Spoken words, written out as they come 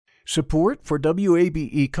Support for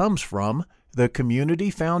WABE comes from the Community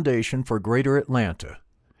Foundation for Greater Atlanta.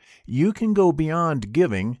 You can go beyond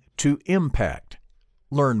giving to impact.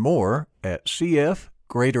 Learn more at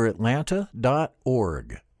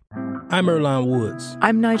cfgreateratlanta.org. I'm Earlonne Woods.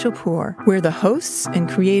 I'm Nigel Poor. We're the hosts and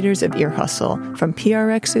creators of Ear Hustle from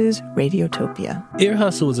PRX's Radiotopia. Ear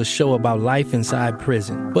Hustle is a show about life inside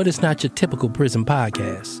prison, but it's not your typical prison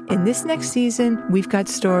podcast. In this next season, we've got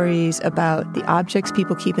stories about the objects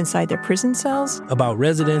people keep inside their prison cells, about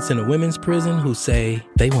residents in a women's prison who say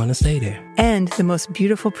they want to stay there, and the most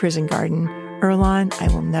beautiful prison garden. Earlonne, I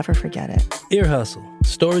will never forget it. Ear Hustle.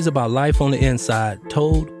 Stories about life on the inside,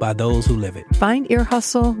 told by those who live it. Find Ear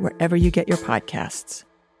Hustle wherever you get your podcasts.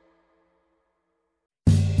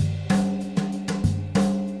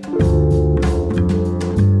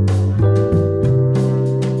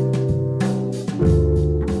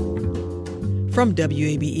 From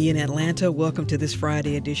WABE in Atlanta, welcome to this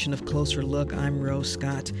Friday edition of Closer Look. I'm Rose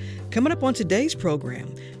Scott. Coming up on today's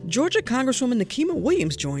program, Georgia Congresswoman Nikema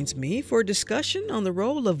Williams joins me for a discussion on the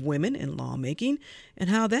role of women in lawmaking and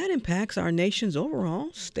how that impacts our nation's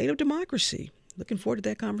overall state of democracy. Looking forward to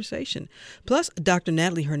that conversation. Plus, Dr.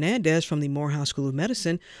 Natalie Hernandez from the Morehouse School of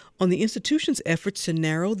Medicine on the institution's efforts to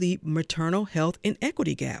narrow the maternal health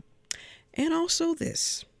inequity gap. And also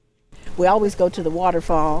this. We always go to the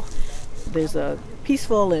waterfall. There's a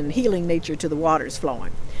peaceful and healing nature to the waters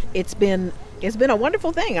flowing. It's been a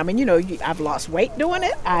wonderful thing. I mean, I've lost weight doing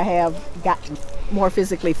it. I have gotten more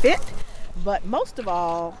physically fit. But most of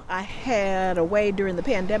all, I had a way during the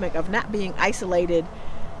pandemic of not being isolated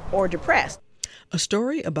or depressed. A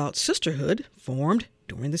story about sisterhood formed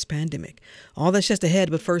during this pandemic. All that's just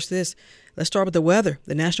ahead, but first this. Let's start with the weather.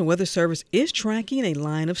 The National Weather Service is tracking a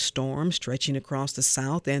line of storms stretching across the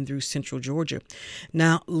south and through central Georgia.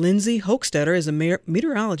 Now, Lindsay Hochstetter is a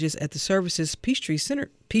meteorologist at the service's Peachtree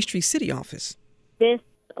City office. This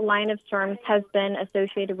line of storms has been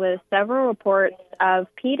associated with several reports of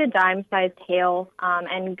pea to dime-sized hail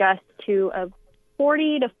and gusts to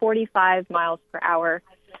 40 to 45 miles per hour.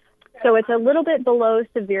 So it's a little bit below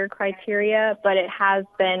severe criteria, but it has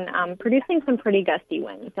been producing some pretty gusty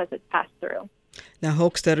winds as it's passed through. Now,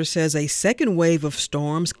 Hochstetter says a second wave of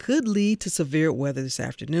storms could lead to severe weather this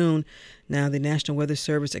afternoon. Now, the National Weather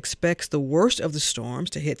Service expects the worst of the storms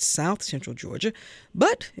to hit south central Georgia,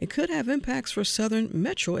 but it could have impacts for southern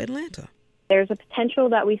metro Atlanta. There's a potential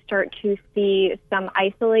that we start to see some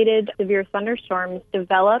isolated severe thunderstorms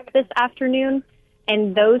develop this afternoon,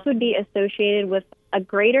 and those would be associated with a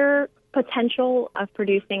greater potential of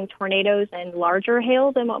producing tornadoes and larger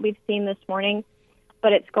hail than what we've seen this morning.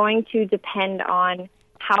 But it's going to depend on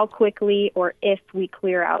how quickly or if we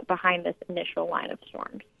clear out behind this initial line of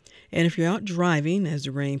storms. And if you're out driving as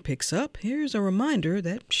the rain picks up, here's a reminder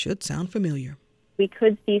that should sound familiar. We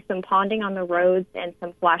could see some ponding on the roads and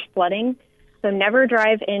some flash flooding. So never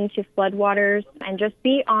drive into floodwaters and just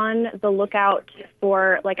be on the lookout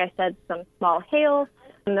for, like I said, some small hail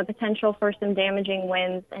and the potential for some damaging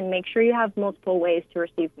winds, and make sure you have multiple ways to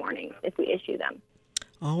receive warnings if we issue them.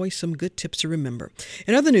 Always some good tips to remember.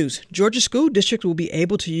 In other news, Georgia School District will be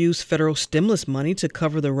able to use federal stimulus money to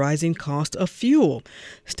cover the rising cost of fuel.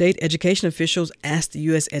 State education officials asked the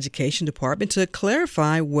U.S. Education Department to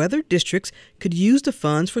clarify whether districts could use the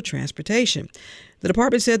funds for transportation. The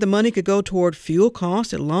department said the money could go toward fuel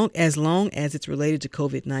costs as long as it's related to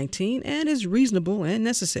COVID-19 and is reasonable and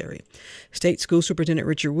necessary. State School Superintendent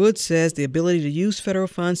Richard Woods says the ability to use federal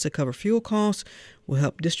funds to cover fuel costs will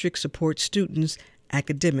help districts support students'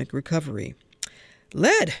 academic recovery.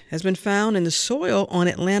 Lead has been found in the soil on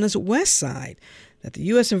Atlanta's west side. That the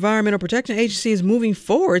U.S. Environmental Protection Agency is moving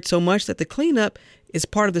forward so much that the cleanup is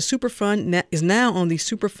part of the Superfund is now on the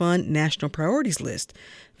Superfund National Priorities list.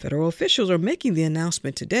 Federal officials are making the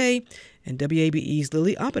announcement today, and WABE's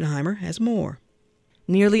Lily Oppenheimer has more.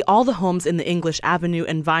 Nearly all the homes in the English Avenue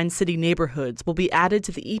and Vine City neighborhoods will be added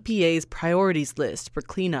to the EPA's priorities list for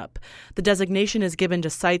cleanup. The designation is given to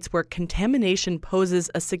sites where contamination poses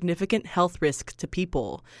a significant health risk to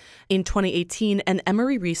people. In 2018, an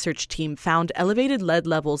Emory research team found elevated lead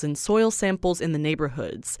levels in soil samples in the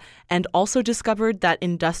neighborhoods and also discovered that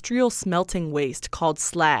industrial smelting waste called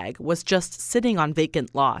slag was just sitting on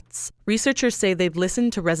vacant lots. Researchers say they've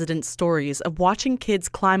listened to residents' stories of watching kids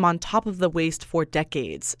climb on top of the waste for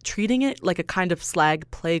decades, treating it like a kind of slag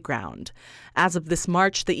playground. As of this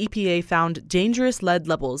March, the EPA found dangerous lead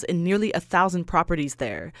levels in nearly 1,000 properties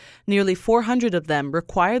there. Nearly 400 of them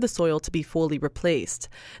require the soil to be fully replaced.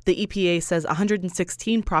 The EPA says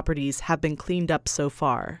 116 properties have been cleaned up so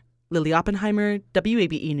far. Lily Oppenheimer,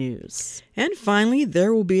 WABE News. And finally,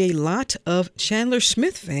 there will be a lot of Chandler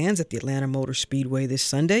Smith fans at the Atlanta Motor Speedway this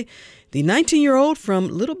Sunday. The 19-year-old from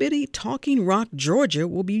Little Bitty Talking Rock, Georgia,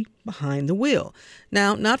 will be behind the wheel.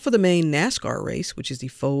 Now, not for the main NASCAR race, which is the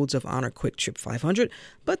Folds of Honor Quick Trip 500,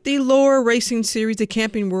 but the lower racing series, the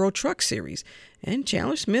Camping World Truck Series. And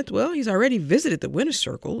Chandler Smith, well, he's already visited the winner's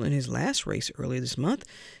circle in his last race earlier this month.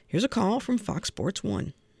 Here's a call from Fox Sports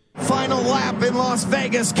 1. Final lap in Las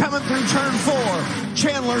Vegas, coming through turn 4.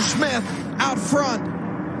 Chandler Smith out front,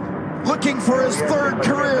 looking for his third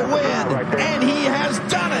career win, and he has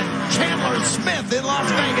done it. Chandler Smith in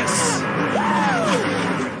Las Vegas.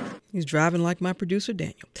 He's driving like my producer,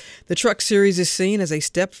 Daniel. The Truck Series is seen as a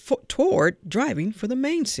step toward driving for the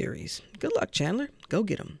main series. Good luck, Chandler. Go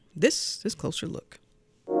get him. This is Closer Look.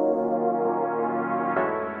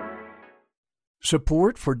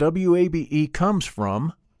 Support for WABE comes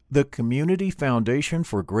from the Community Foundation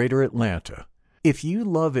for Greater Atlanta. If you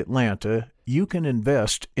love Atlanta, you can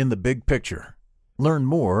invest in the big picture. Learn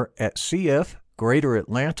more at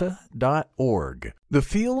cfgreateratlanta.org. The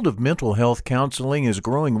field of mental health counseling is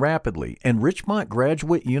growing rapidly, and Richmont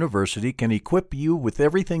Graduate University can equip you with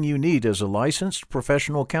everything you need as a licensed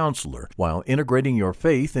professional counselor while integrating your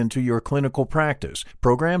faith into your clinical practice.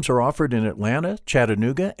 Programs are offered in Atlanta,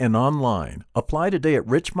 Chattanooga, and online. Apply today at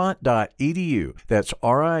richmont.edu. That's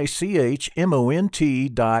richmont.edu.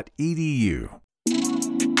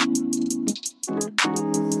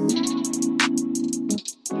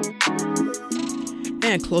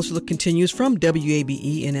 And Closer Look continues from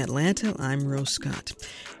WABE in Atlanta. I'm Rose Scott.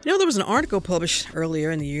 You know, there was an article published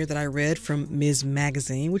earlier in the year that I read from Ms.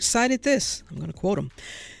 Magazine, which cited this. I'm going to quote them.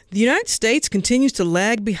 The United States continues to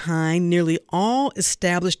lag behind nearly all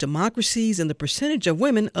established democracies in the percentage of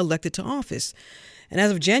women elected to office. And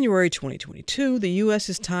as of January 2022, the U.S.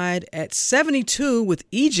 is tied at 72 with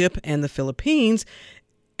Egypt and the Philippines,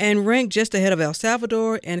 and ranked just ahead of El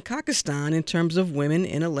Salvador and Kazakhstan in terms of women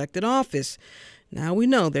in elected office. Now, we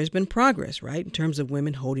know there's been progress, right, in terms of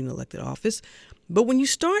women holding elected office. But when you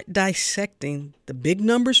start dissecting the big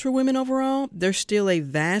numbers for women overall, there's still a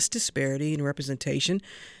vast disparity in representation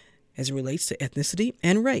as it relates to ethnicity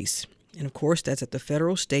and race. And, of course, that's at the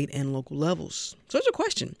federal, state, and local levels. So there's a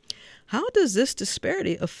question. How does this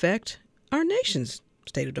disparity affect our nation's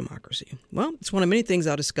state of democracy? Well, it's one of many things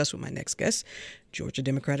I'll discuss with my next guest, Georgia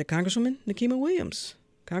Democratic Congresswoman Nikema Williams.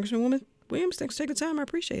 Congresswoman Williams, thanks for taking the time. I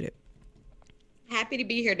appreciate it. Happy to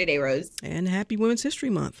be here today, Rose. And happy Women's History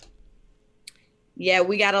Month. Yeah,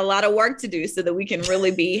 we got a lot of work to do so that we can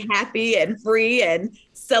really be happy and free and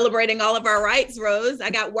celebrating all of our rights, Rose. I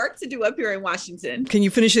got work to do up here in Washington. Can you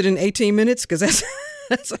finish it in 18 minutes? Because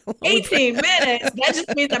that's a long 18 minutes. That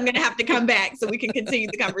just means I'm going to have to come back so we can continue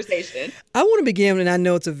the conversation. I want to begin, and I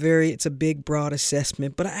know it's a big, broad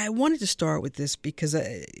assessment, but I wanted to start with this because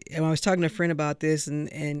I was talking to a friend about this,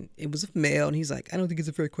 and it was a male, and he's like, I don't think it's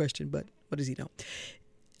a fair question, but what does he know?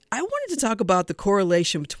 I wanted to talk about the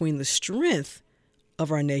correlation between the strength of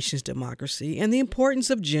our nation's democracy and the importance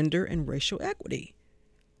of gender and racial equity.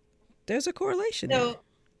 There's a correlation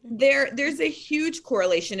there. There's a huge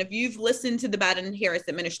correlation. If you've listened to the Biden-Harris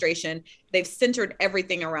administration, they've centered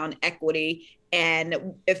everything around equity.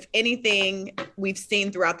 And if anything we've seen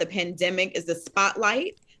throughout the pandemic is the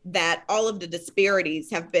spotlight that all of the disparities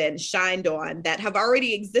have been shined on that have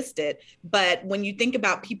already existed. But when you think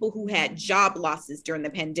about people who had job losses during the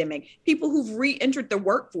pandemic, people who've re-entered the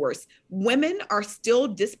workforce, women are still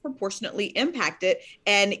disproportionately impacted.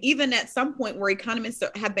 And even at some point where economists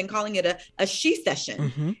have been calling it a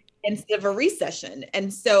she-cession instead of a recession.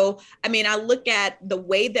 And so, I mean, I look at the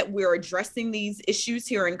way that we're addressing these issues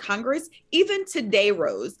here in Congress, even today,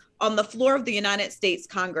 Rose, on the floor of the United States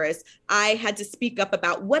Congress, I had to speak up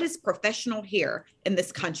about what is professional hair in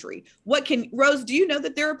this country. Rose, do you know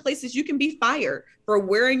that there are places you can be fired for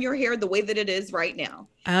wearing your hair the way that it is right now?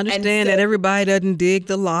 I understand that everybody doesn't dig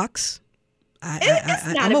the locks.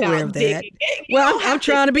 I'm aware of that. Well, I'm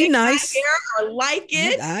trying to be nice. Or like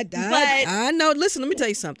it. I know. Listen, let me tell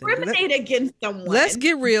you something. Discriminate against someone. Let's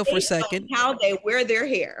get real for a second. How they wear their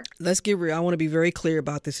hair. Let's get real. I want to be very clear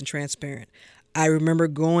about this and transparent. I remember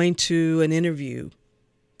going to an interview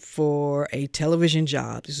for a television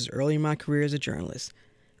job. This is early in my career as a journalist.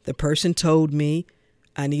 The person told me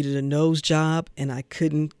I needed a nose job and I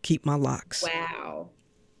couldn't keep my locks. Wow.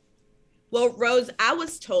 Well, Rose, I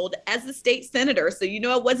was told as a state senator, so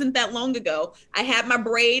it wasn't that long ago, I had my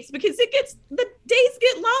braids because the days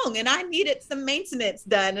get long and I needed some maintenance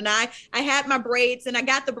done. And I had my braids and I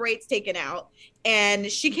got the braids taken out. And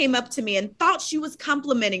she came up to me and thought she was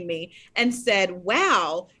complimenting me and said,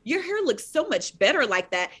 wow, your hair looks so much better like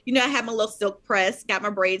that. I had my little silk press, got my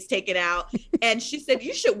braids taken out. And she said,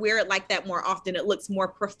 you should wear it like that more often. It looks more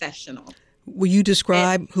professional. Will you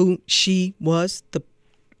describe who she was?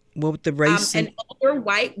 What the race? An older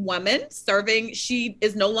white woman serving. She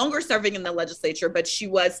is no longer serving in the legislature, but she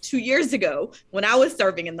was 2 years ago when I was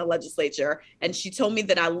serving in the legislature. And she told me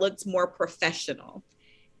that I looked more professional.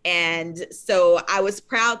 And so I was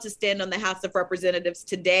proud to stand on the House of Representatives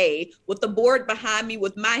today with the board behind me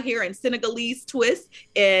with my hair in Senegalese twist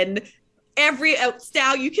in every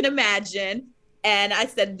style you can imagine. And I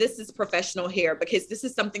said, this is professional hair because this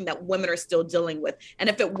is something that women are still dealing with. And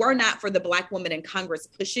if it were not for the Black women in Congress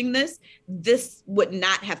pushing this would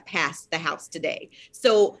not have passed the House today.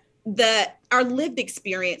 So our lived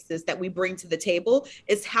experiences that we bring to the table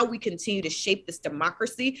is how we continue to shape this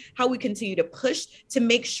democracy, how we continue to push to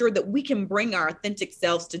make sure that we can bring our authentic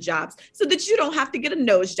selves to jobs so that you don't have to get a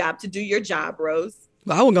nose job to do your job, Rose.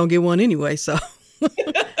 Well, I was going to get one anyway, so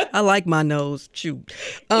I like my nose. Shoot.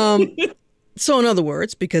 So in other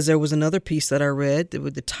words, because there was another piece that I read,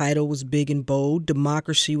 the title was big and bold,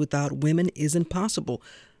 Democracy Without Women Isn't Possible.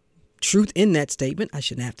 Truth in that statement. I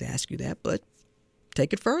shouldn't have to ask you that, but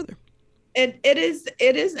take it further. It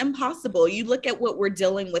is impossible. You look at what we're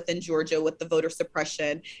dealing with in Georgia with the voter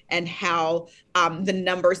suppression and how the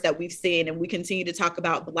numbers that we've seen, and we continue to talk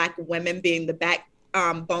about Black women being the backbone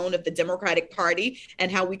of the Democratic Party and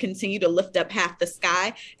how we continue to lift up half the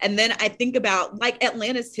sky. And then I think about like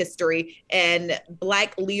Atlanta's history and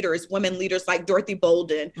Black leaders, women leaders like Dorothy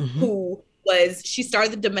Bolden, who she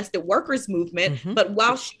started the domestic workers movement, but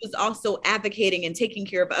while she was also advocating and taking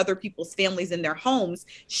care of other people's families in their homes,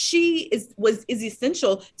 she is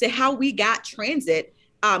essential to how we got transit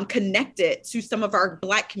connected to some of our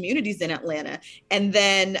Black communities in Atlanta. And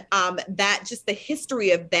then that just the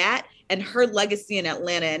history of that and her legacy in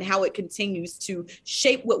Atlanta and how it continues to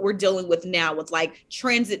shape what we're dealing with now with like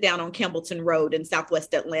transit down on Campbellton Road in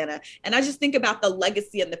Southwest Atlanta. And I just think about the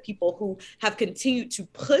legacy and the people who have continued to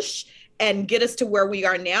push and get us to where we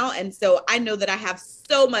are now. And so I know that I have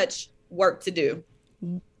so much work to do.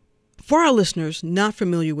 For our listeners not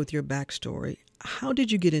familiar with your backstory, how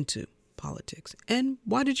did you get into politics and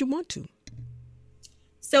why did you want to?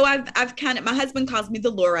 So I've my husband calls me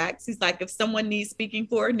the Lorax. He's like, if someone needs speaking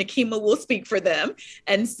for, Nikema will speak for them.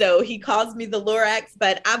 And so he calls me the Lorax,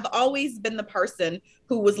 but I've always been the person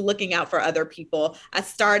who was looking out for other people. I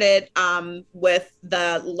started with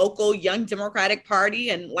the local Young Democratic Party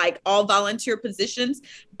and like all volunteer positions,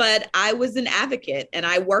 but I was an advocate and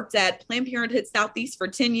I worked at Planned Parenthood Southeast for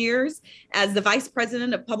 10 years as the vice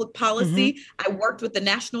president of public policy. I worked with the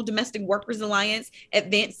National Domestic Workers Alliance,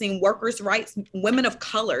 advancing workers' rights, women of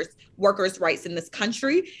color's workers' rights in this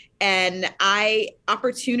country. And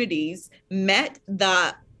opportunities met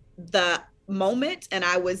the moment, and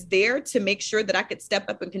I was there to make sure that I could step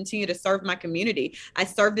up and continue to serve my community. I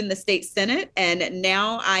served in the state Senate, and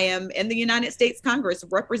now I am in the United States Congress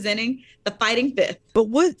representing the Fighting Fifth. But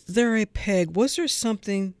was there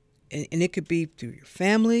something, and it could be through your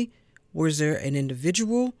family, was there an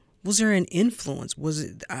individual, was there an influence,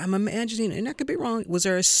 I'm imagining, and I could be wrong, was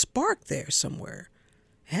there a spark there somewhere?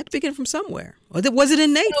 It had to begin from somewhere. Or was it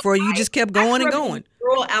innate for you? You just kept going and going?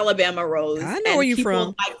 Rural Alabama, Rose. I know where you're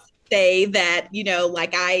from. Say that,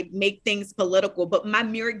 like I make things political, but my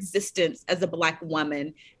mere existence as a Black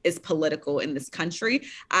woman is political in this country.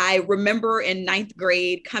 I remember in 9th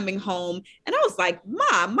grade coming home and I was like,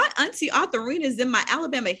 Mom, my auntie Autherine is in my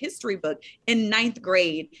Alabama history book in 9th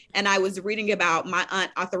grade. And I was reading about my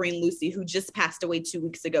aunt Autherine Lucy, who just passed away 2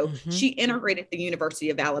 weeks ago. She integrated the University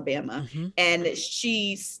of Alabama and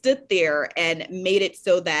she stood there and made it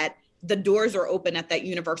so that the doors are open at that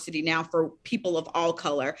university now for people of all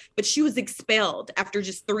color, but she was expelled after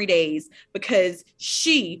just 3 days because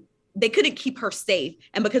they couldn't keep her safe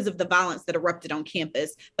and because of the violence that erupted on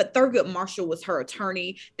campus. But Thurgood Marshall was her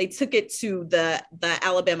attorney. They took it to the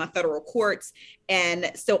Alabama federal courts.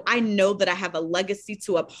 And so I know that I have a legacy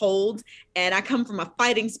to uphold and I come from a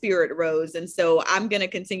fighting spirit, Rose. And so I'm going to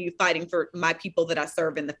continue fighting for my people that I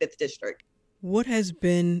serve in the 5th District. What has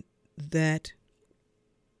been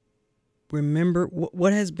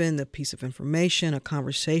what has been the piece of information, a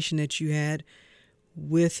conversation that you had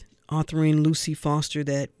with Autherine Lucy Foster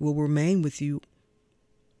that will remain with you?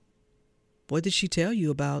 What did she tell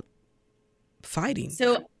you about fighting?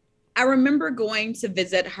 So I remember going to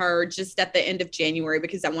visit her just at the end of January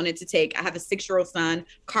because I have a 6-year-old son,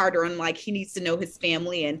 Carter, and like he needs to know his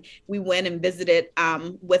family. And we went and visited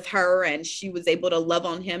with her, and she was able to love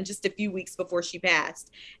on him just a few weeks before she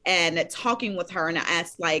passed. And talking with her, and I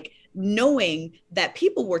asked, like, knowing that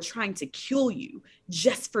people were trying to kill you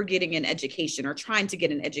just for getting an education or trying to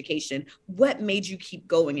get an education, what made you keep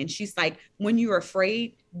going? And she's like, when you're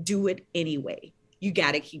afraid, do it anyway. You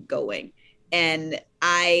got to keep going. And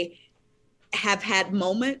I have had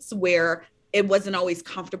moments where it wasn't always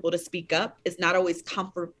comfortable to speak up. It's not always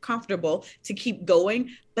comfortable to keep going,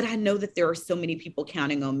 but I know that there are so many people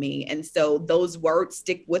counting on me. And so those words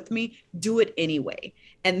stick with me, do it anyway.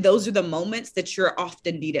 And those are the moments that you're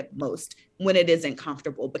often needed most, when it isn't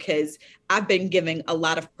comfortable, because I've been given a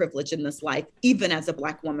lot of privilege in this life, even as a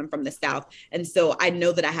Black woman from the South. And so I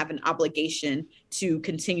know that I have an obligation to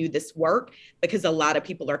continue this work because a lot of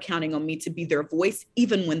people are counting on me to be their voice,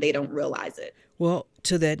 even when they don't realize it. Well,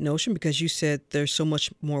 to that notion, because you said there's so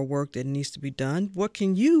much more work that needs to be done, what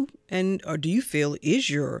can you or do you feel is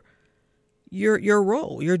your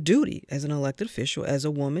role, your duty as an elected official, as a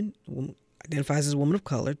woman, identifies as a woman of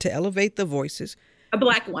color, to elevate the voices? A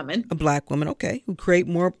Black woman, okay, who create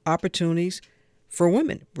more opportunities for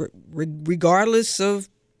women, regardless of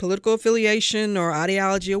political affiliation or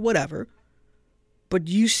ideology or whatever. But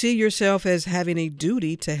you see yourself as having a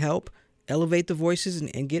duty to help elevate the voices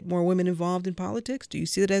and get more women involved in politics? Do you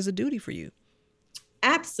see it as a duty for you?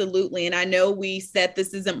 Absolutely. And I know we said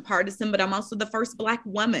this isn't partisan, but I'm also the first Black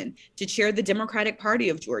woman to chair the Democratic Party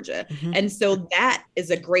of Georgia. Mm-hmm. And so that is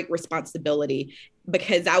a great responsibility,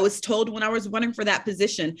 because I was told when I was running for that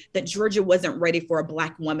position that Georgia wasn't ready for a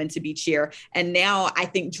Black woman to be chair. And now I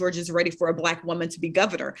think Georgia's ready for a Black woman to be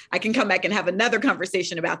governor. I can come back and have another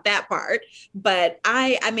conversation about that part. But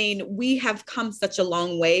I mean, we have come such a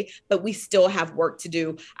long way, but we still have work to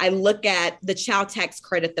do. I look at the child tax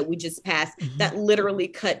credit that we just passed, mm-hmm. that literally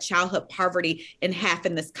cut childhood poverty in half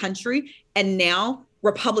in this country. And now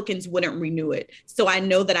Republicans wouldn't renew it. So I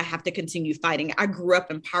know that I have to continue fighting. I grew up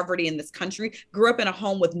in poverty in this country, grew up in a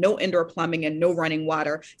home with no indoor plumbing and no running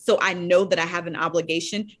water. So I know that I have an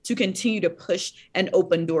obligation to continue to push and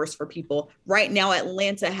open doors for people. Right now,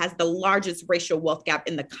 Atlanta has the largest racial wealth gap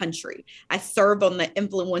in the country. I serve on the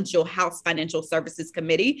influential House Financial Services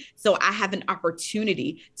Committee. So I have an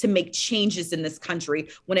opportunity to make changes in this country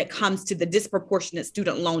when it comes to the disproportionate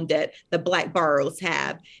student loan debt that Black borrowers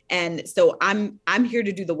have. And so I'm here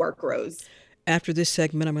to do the work, Rose. After this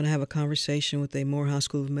segment, I'm going to have a conversation with a Morehouse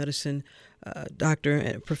School of Medicine doctor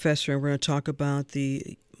and professor, and we're going to talk about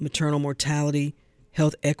the maternal mortality,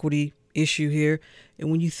 health equity issue here. And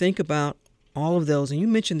when you think about all of those, and you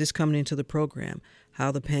mentioned this coming into the program, how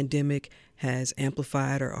the pandemic has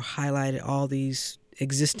amplified or highlighted all these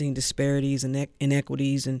existing disparities and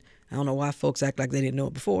inequities, and I don't know why folks act like they didn't know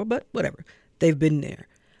it before, but whatever, they've been there.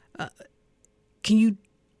 Can you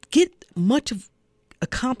get much of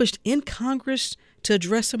accomplished in Congress to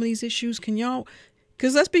address some of these issues? Can y'all,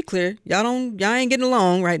 because let's be clear, y'all ain't getting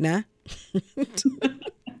along right now.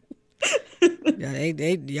 y'all ain't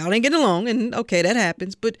getting along, and okay, that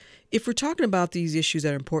happens. But if we're talking about these issues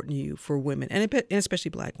that are important to you for women, and especially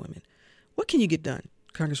Black women, what can you get done,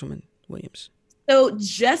 Congresswoman Williams? So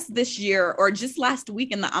just this year, or just last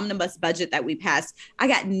week in the omnibus budget that we passed, I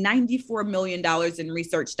got $94 million in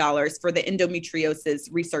research dollars for the Endometriosis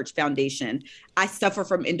Research Foundation. I suffer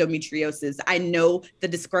from endometriosis. I know the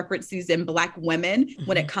discrepancies in Black women mm-hmm.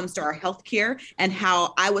 when it comes to our healthcare, and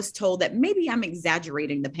how I was told that maybe I'm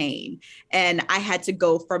exaggerating the pain. And I had to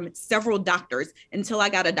go from several doctors until I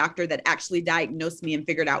got a doctor that actually diagnosed me and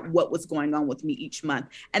figured out what was going on with me each month.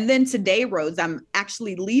 And then today, Rose, I'm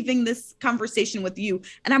actually leaving this conversation with you,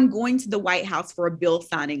 and I'm going to the White House for a bill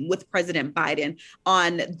signing with President Biden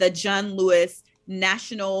on the John Lewis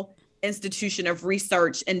National Institution of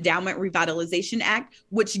Research Endowment Revitalization Act,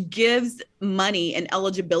 which gives money and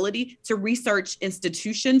eligibility to research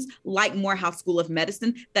institutions like Morehouse School of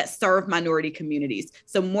Medicine that serve minority communities.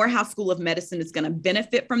 So Morehouse School of Medicine is going to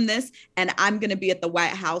benefit from this, and I'm going to be at the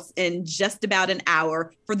White House in just about an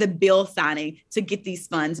hour for the bill signing to get these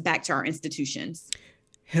funds back to our institutions.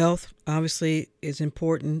 Health, obviously, is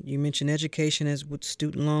important. You mentioned education as with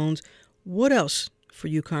student loans. What else for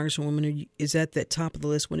you, Congresswoman, is at that top of the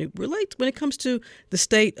list when it comes to the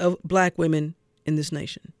state of Black women in this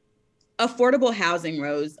nation? Affordable housing,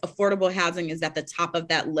 Rose. Affordable housing is at the top of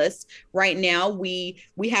that list. Right now, we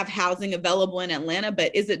have housing available in Atlanta,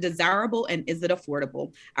 but is it desirable and is it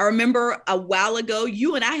affordable? I remember a while ago,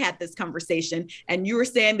 you and I had this conversation, and you were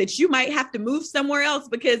saying that you might have to move somewhere else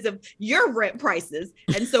because of your rent prices.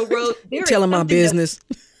 And so, Rose, telling my business.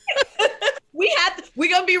 We're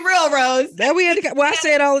going to be real, Rose. That we had to, well, I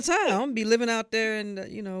say it all the time. I'm going to be living out there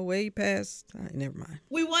and, way past. Never mind.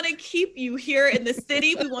 We want to keep you here in the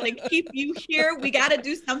city. We want to keep you here. We got to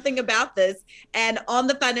do something about this. And on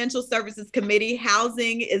the Financial Services Committee,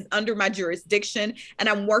 housing is under my jurisdiction. And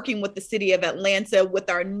I'm working with the city of Atlanta with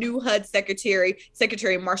our new HUD Secretary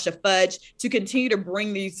Marsha Fudge, to continue to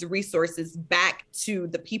bring these resources back to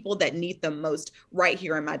the people that need them most right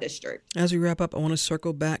here in my district. As we wrap up, I want to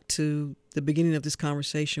circle back to the beginning of this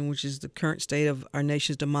conversation, which is the current state of our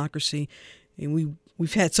nation's democracy. And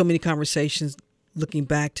we've had so many conversations looking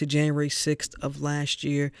back to January 6th of last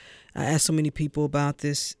year. I asked so many people about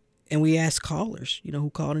this, and we asked callers, who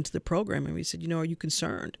called into the program, and we said, are you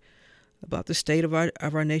concerned about the state of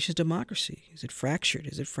our nation's democracy? Is it fractured?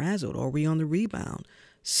 Is it frazzled? Or are we on the rebound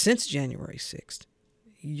since January 6th?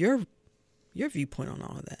 Your viewpoint on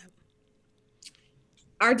all of that?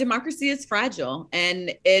 Our democracy is fragile,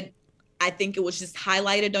 and I think it was just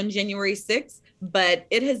highlighted on January 6th, but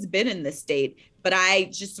it has been in this state. But I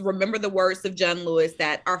just remember the words of John Lewis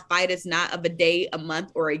that our fight is not of a day, a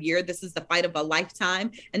month, or a year. This is the fight of a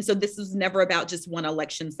lifetime. And so this is never about just one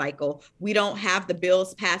election cycle. We don't have the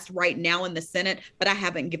bills passed right now in the Senate, but I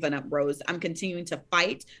haven't given up, Rose. I'm continuing to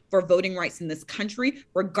fight for voting rights in this country,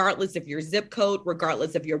 regardless of your zip code,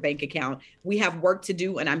 regardless of your bank account. We have work to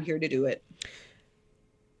do, and I'm here to do it.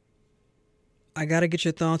 I got to get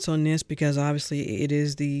your thoughts on this because obviously it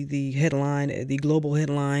is the headline, the global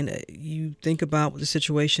headline. You think about the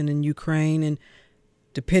situation in Ukraine, and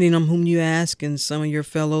depending on whom you ask, and some of your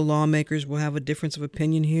fellow lawmakers will have a difference of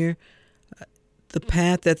opinion here, the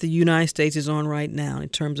path that the United States is on right now in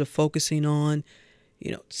terms of focusing on,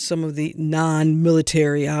 some of the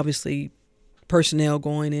non-military, obviously, personnel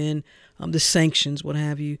going in, the sanctions, what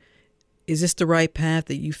have you. Is this the right path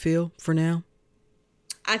that you feel for now?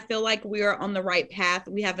 I feel like we are on the right path.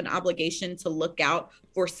 We have an obligation to look out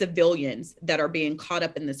for civilians that are being caught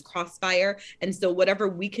up in this crossfire. And so whatever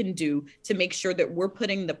we can do to make sure that we're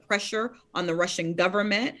putting the pressure on the Russian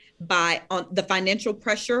government on the financial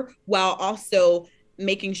pressure, while also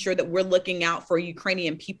making sure that we're looking out for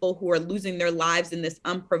Ukrainian people who are losing their lives in this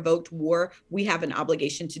unprovoked war, we have an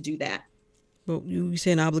obligation to do that. Well, you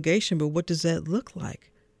say an obligation, but what does that look like?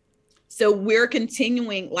 So we're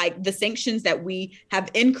continuing, like the sanctions that we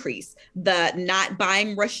have increased, the not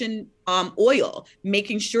buying Russian oil,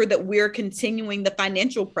 making sure that we're continuing the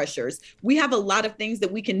financial pressures. We have a lot of things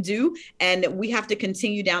that we can do, and we have to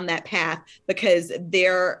continue down that path because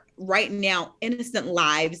right now, innocent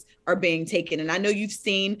lives are being taken. And I know you've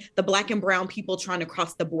seen the Black and brown people trying to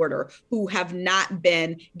cross the border who have not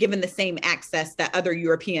been given the same access that other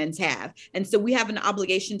Europeans have. And so we have an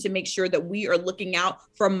obligation to make sure that we are looking out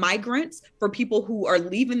for migrants, for people who are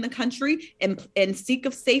leaving the country and seek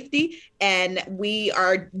of safety. And we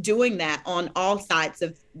are doing that on all sides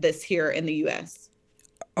of this here in the U.S.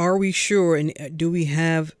 Are we sure, and do we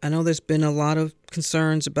have, I know there's been a lot of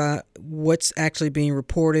concerns about what's actually being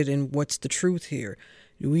reported and what's the truth here.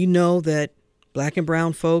 Do we know that Black and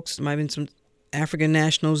brown folks, there might have been some African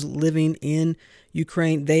nationals living in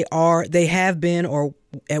Ukraine, they have been, or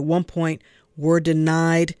at one point were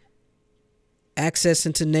denied access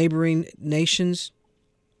into neighboring nations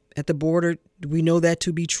at the border? Do we know that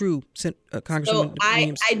to be true, Congresswoman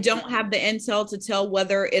Williams? I don't have the intel to tell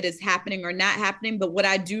whether it is happening or not happening, but what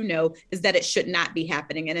I do know is that it should not be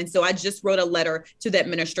happening. And so I just wrote a letter to the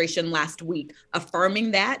administration last week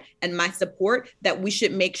affirming that and my support that we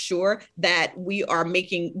should make sure that we are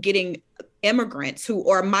getting immigrants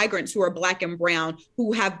or migrants who are Black and brown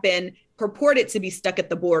who have been purported to be stuck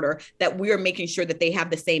at the border, that we are making sure that they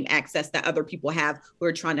have the same access that other people have who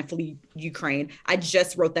are trying to flee Ukraine. I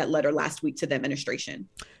just wrote that letter last week to the administration.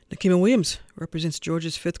 Nekima Williams represents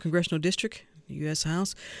Georgia's 5th Congressional District, the U.S.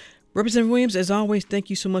 House. Representative Williams, as always,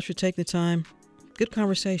 thank you so much for taking the time. Good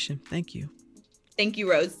conversation. Thank you. Thank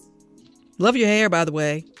you, Rose. Love your hair, by the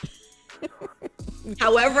way.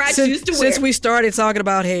 However I choose to wear. Since we started talking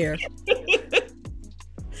about hair.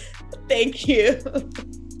 Thank you.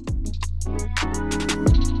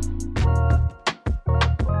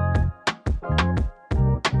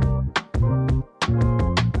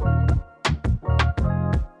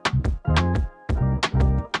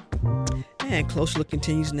 And Closer Look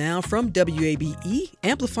continues now from WABE,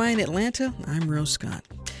 Amplifying Atlanta. I'm Rose Scott.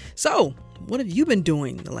 So, what have you been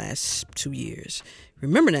doing the last 2 years?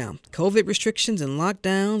 Remember now, COVID restrictions and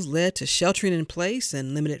lockdowns led to sheltering in place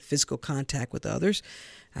and limited physical contact with others.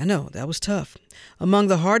 I know, that was tough. Among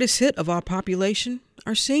the hardest hit of our population,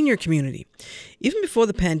 our senior community. Even before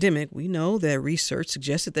the pandemic, we know that research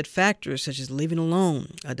suggested that factors such as living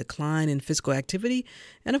alone, a decline in physical activity,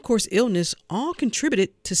 and of course illness all contributed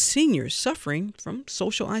to seniors suffering from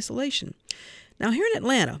social isolation. Now here in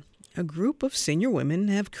Atlanta, a group of senior women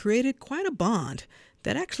have created quite a bond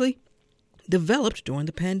that actually developed during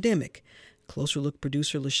the pandemic. Closer Look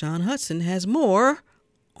producer LaShawn Hudson has more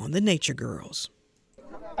on the Nature Girls.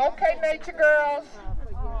 Okay, Nature Girls,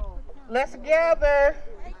 let's gather.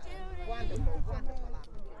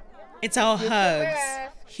 It's all hugs,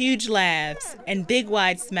 huge laughs, and big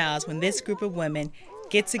wide smiles when this group of women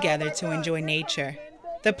get together to enjoy nature.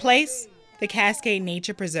 The place, the Cascade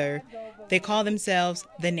Nature Preserve. They call themselves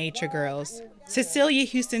the Nature Girls. Cecilia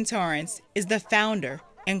Houston Torrance is the founder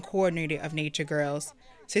and coordinator of Nature Girls.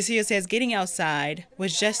 Cecilia says getting outside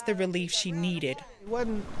was just the relief she needed.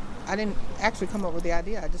 I didn't actually come up with the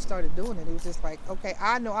idea. I just started doing it. It was just like, okay,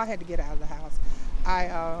 I know I had to get out of the house.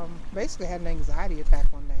 I basically had an anxiety attack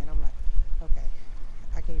one day, and I'm like, okay,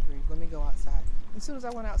 I can't breathe. Let me go outside. As soon as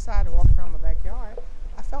I went outside and walked around my backyard,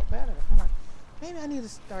 I felt better. I'm like, maybe I need to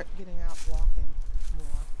start getting out walking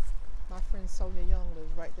more. My friend Sonia Young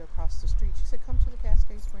lives right there across the street. She said, come to the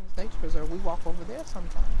Cascade Springs Nature Preserve. We walk over there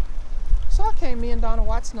sometime. So I came, me and Donna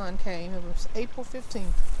Watson came. It was April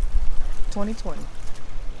 15th, 2020.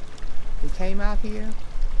 We came out here,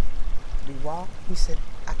 we walked, we said,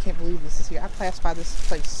 I can't believe this is here. I passed by this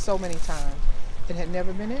place so many times and had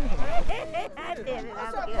never been in here.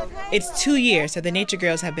 It's 2 years that the Nature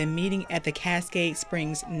Girls have been meeting at the Cascade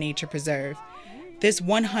Springs Nature Preserve. This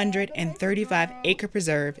 135-acre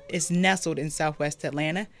preserve is nestled in southwest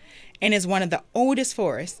Atlanta and is one of the oldest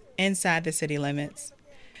forests inside the city limits.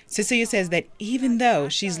 Cecilia says that even though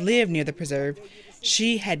she's lived near the preserve,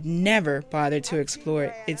 she had never bothered to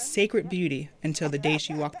explore its sacred beauty until the day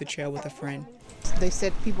she walked the trail with a friend. They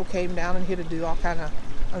said people came down in here to do all kind of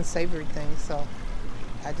unsavory things, so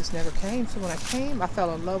I just never came. So when I came, I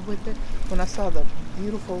fell in love with it. When I saw the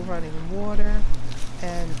beautiful running water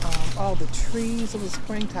and all the trees, it was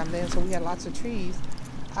springtime then, so we had lots of trees.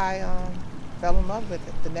 I fell in love with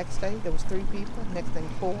it. The next day, there was 3 people. Next thing,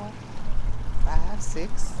 4, 5,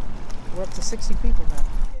 6. We're up to 60 people now.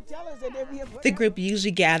 The group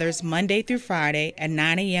usually gathers Monday through Friday at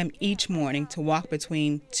 9 a.m. each morning to walk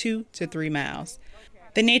between 2 to 3 miles.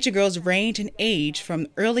 The Nature Girls range in age from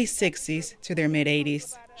early 60s to their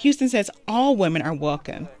mid-80s. Houston says all women are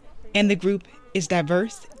welcome, and the group is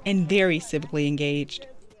diverse and very civically engaged.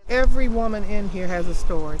 Every woman in here has a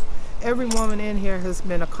story. Every woman in here has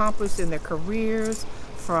been accomplished in their careers,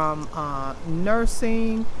 from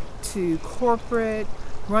nursing to corporate,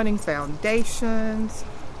 running foundations.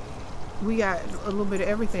 We got a little bit of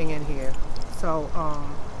everything in here. So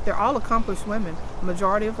they're all accomplished women. The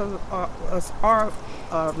majority of us are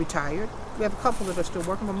retired. We have a couple that are still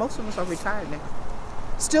working, but most of us are retired now.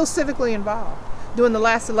 Still civically involved. During the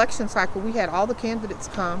last election cycle, we had all the candidates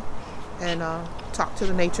come and talk to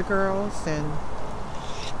the Nature Girls and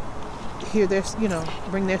hear their,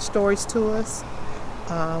 bring their stories to us.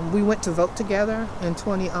 We went to vote together in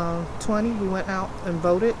 2020. We went out and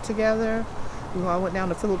voted together. I went down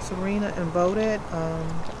to Phillips Arena and voted.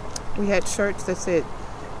 We had shirts that said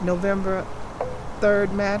November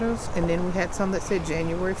 3rd matters, and then we had some that said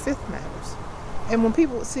January 5th matters. And when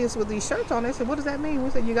people would see us with these shirts on, they said, what does that mean? We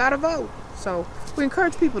said, you got to vote. So we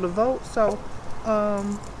encourage people to vote. So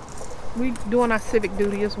we're doing our civic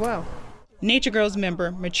duty as well. Nature Girls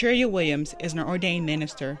member Machuria Williams is an ordained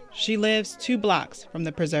minister. She lives 2 blocks from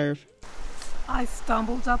the preserve. I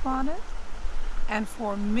stumbled up on it. And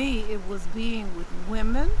for me, it was being with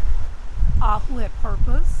women who had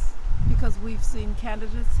purpose, because we've seen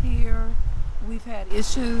candidates here. We've had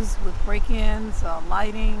issues with break-ins,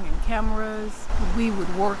 lighting and cameras. We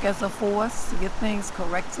would work as a force to get things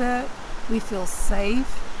corrected. We feel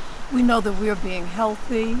safe. We know that we're being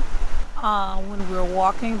healthy when we're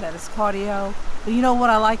walking. That is cardio. But you know what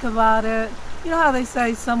I like about it? You know how they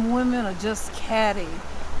say some women are just catty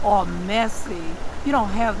or messy? You don't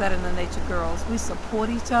have that in the Nature Girls. We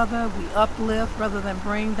support each other, we uplift rather than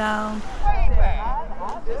bring down.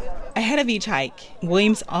 Ahead of each hike,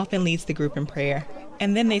 Williams often leads the group in prayer,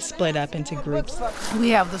 and then they split up into groups.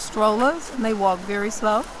 We have the strollers, and they walk very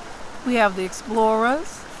slow. We have the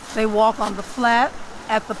explorers. They walk on the flat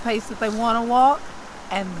at the pace that they want to walk.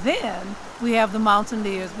 And then we have the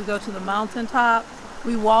mountaineers. We go to the mountaintop.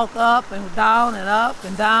 We walk up and down and up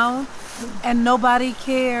and down. And nobody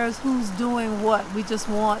cares who's doing what. We just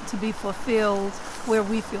want to be fulfilled where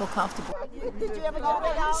we feel comfortable.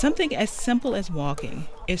 Something as simple as walking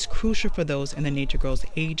is crucial for those in the Nature Girls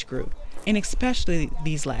age group, and especially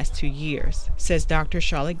these last 2 years, says Dr.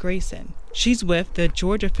 Charlotte Grayson. She's with the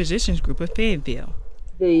Georgia Physicians Group of Fayetteville.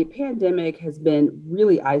 The pandemic has been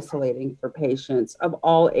really isolating for patients of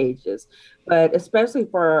all ages, but especially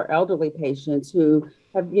for our elderly patients who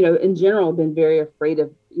have, in general been very afraid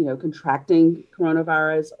of, contracting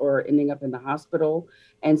coronavirus or ending up in the hospital.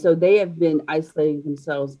 And so they have been isolating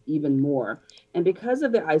themselves even more. And because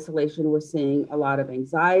of the isolation, we're seeing a lot of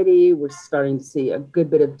anxiety. We're starting to see a good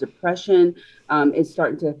bit of depression. It's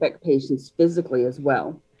starting to affect patients physically as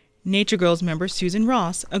well. Nature Girls member Susan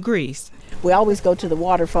Ross agrees. We always go to the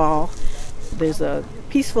waterfall. There's a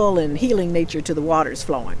peaceful and healing nature to the waters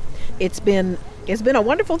flowing. It's been a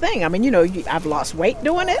wonderful thing. I mean, I've lost weight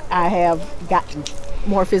doing it. I have gotten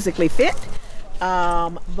more physically fit.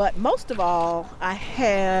 But most of all, I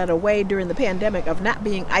had a way during the pandemic of not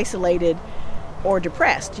being isolated or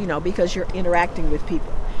depressed, because you're interacting with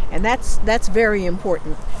people. And that's very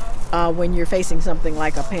important when you're facing something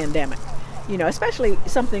like a pandemic. Especially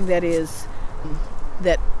something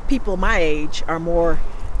that people my age are more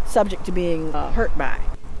subject to being hurt by.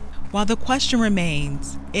 While the question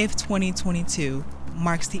remains if 2022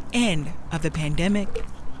 marks the end of the pandemic,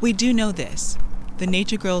 we do know this. The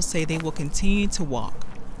Nature Girls say they will continue to walk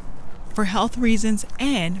for health reasons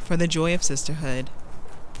and for the joy of sisterhood.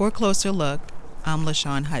 For a closer look, I'm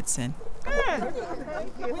LaShawn Hudson.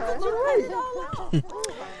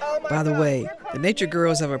 By the way, the Nature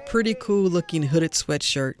Girls have a pretty cool looking hooded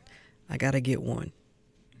sweatshirt. I gotta get one.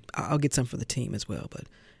 I'll get some for the team as well, but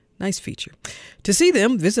nice feature. To see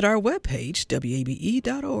them, visit our webpage,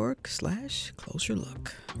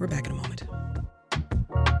 wabe.org/closerlook. We're back in a moment.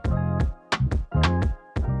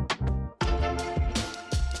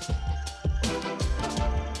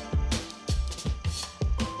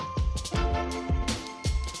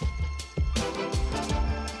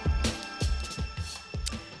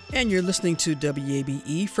 And you're listening to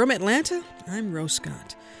WABE from Atlanta. I'm Rose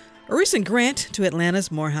Scott. A recent grant to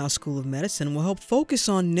Atlanta's Morehouse School of Medicine will help focus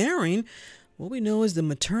on narrowing what we know as the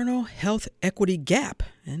maternal health equity gap,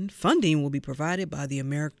 and funding will be provided by the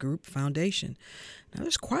America Group Foundation. Now,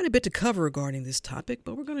 there's quite a bit to cover regarding this topic,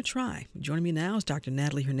 but we're going to try. Joining me now is Dr.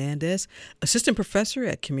 Natalie Hernandez, Assistant Professor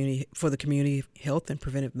at the Community Health and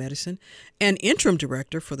Preventive Medicine and Interim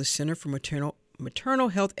Director for the Center for Maternal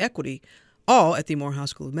Health Equity, all at the Morehouse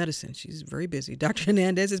School of Medicine. She's very busy. Dr.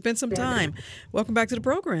 Hernandez, it's been some time. Welcome back to the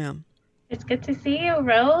program. It's good to see you,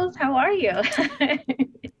 Rose. How are you?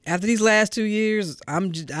 After these last 2 years,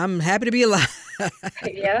 I'm happy to be alive.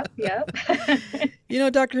 Yep.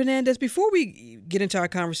 Dr. Hernandez, before we get into our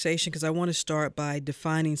conversation, because I want to start by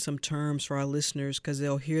defining some terms for our listeners, because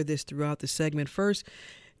they'll hear this throughout the segment. First,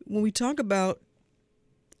 when we talk about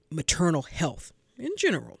maternal health in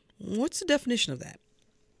general, what's the definition of that?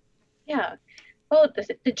 Yeah, well,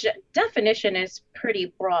 the definition is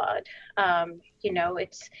pretty broad.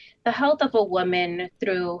 It's the health of a woman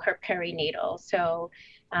through her perinatal. So,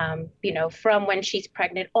 from when she's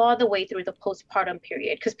pregnant all the way through the postpartum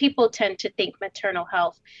period, because people tend to think maternal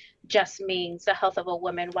health just means the health of a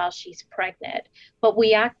woman while she's pregnant. But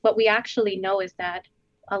what we actually know is that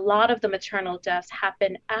a lot of the maternal deaths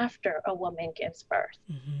happen after a woman gives birth.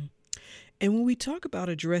 Mm-hmm. And when we talk about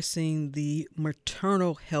addressing the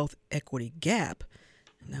maternal health equity gap,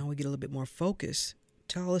 now we get a little bit more focus.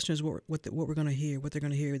 Tell our listeners what we're going to hear, what they're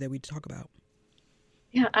going to hear that we talk about.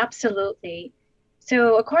 Yeah, absolutely.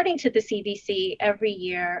 So according to the CDC, every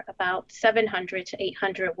year about 700 to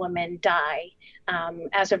 800 women die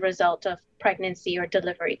as a result of pregnancy or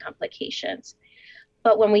delivery complications.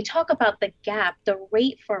 But when we talk about the gap, the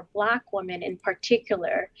rate for Black women in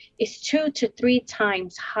particular is 2 to 3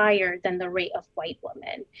 times higher than the rate of white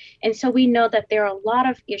women. And so we know that there are a lot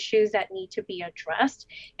of issues that need to be addressed.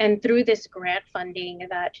 And through this grant funding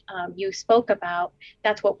that you spoke about,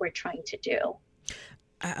 that's what we're trying to do.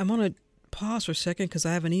 I want to pause for a second because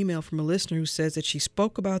I have an email from a listener who says that she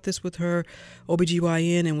spoke about this with her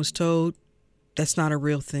OBGYN and was told that's not a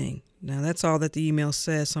real thing. Now, that's all that the email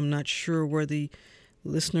says, so I'm not sure where the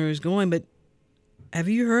listener is going, but have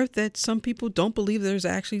you heard that some people don't believe there's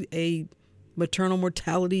actually a maternal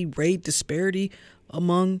mortality rate disparity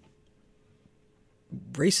among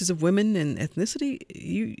races of women and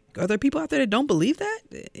ethnicity? Are there people out there that don't believe that?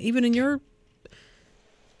 Even in your,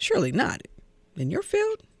 surely not, in your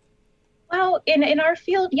field? Well, in our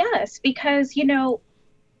field, yes, because,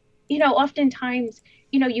 oftentimes,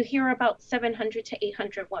 you hear about 700 to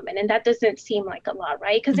 800 women, and that doesn't seem like a lot,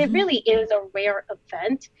 right? Because it really is a rare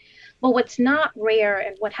event. But what's not rare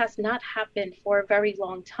and what has not happened for a very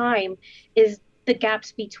long time is the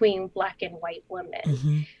gaps between Black and white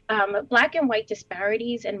women. Black and white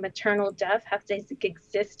disparities in maternal death have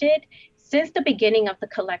existed since the beginning of the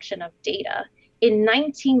collection of data. In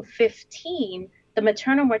 1915, the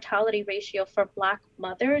maternal mortality ratio for Black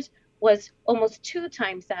mothers was almost 2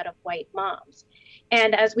 times that of white moms.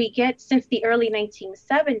 And as we get since the early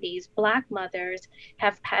 1970s, Black mothers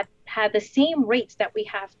have had the same rates that we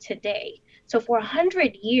have today. So for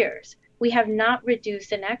 100 years, we have not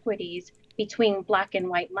reduced inequities between Black and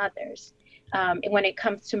white mothers when it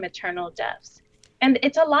comes to maternal deaths. And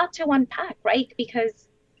it's a lot to unpack, right? Because,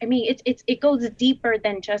 it goes deeper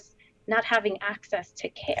than just not having access to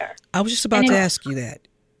care. I was just about to ask you that.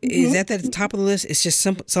 Is that at the top of the list? It's just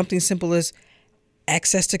something simple as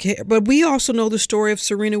access to care. But we also know the story of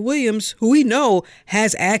Serena Williams, who we know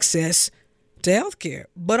has access to health care,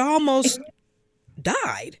 but almost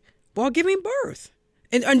died while giving birth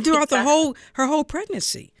and throughout her whole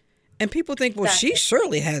pregnancy. And people think, well, she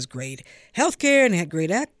surely has great health care and had great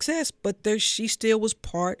access, but she still was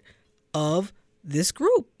part of this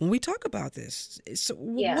group when we talk about this. So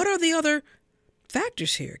what are the other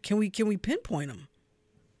factors here? Can we pinpoint them?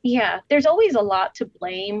 Yeah, there's always a lot to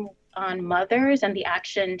blame on mothers and the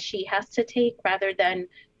action she has to take rather than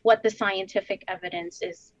what the scientific evidence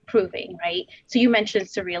is proving, right? So you mentioned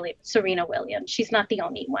Serena Williams. She's not the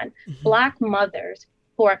only one. Black mothers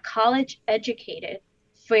who are college educated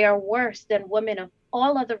fare worse than women of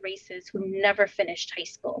all other races who never finished high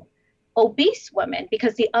school. Obese women,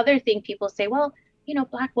 because the other thing people say, well,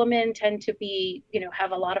 Black women tend to be,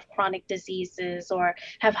 have a lot of chronic diseases or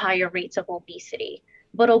have higher rates of obesity.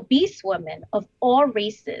 But obese women of all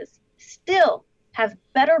races still have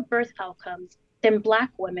better birth outcomes than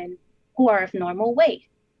Black women who are of normal weight.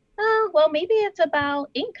 Well, maybe it's about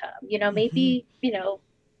income, maybe,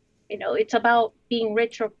 it's about being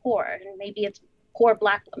rich or poor, and maybe it's poor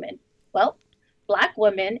Black women. Well, Black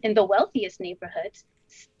women in the wealthiest neighborhoods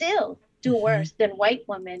still do worse than white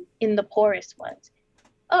women in the poorest ones.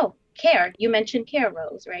 Oh, care. You mentioned care,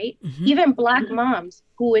 Rose, right? Even Black moms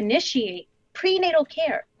who initiate prenatal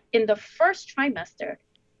care in the first trimester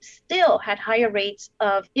still had higher rates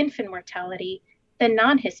of infant mortality than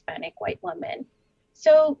non-Hispanic white women.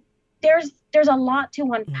 So there's a lot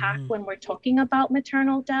to unpack when we're talking about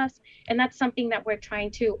maternal deaths, and that's something that we're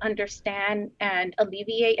trying to understand and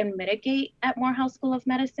alleviate and mitigate at Morehouse School of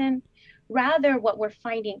Medicine. Rather, what we're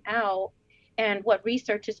finding out and what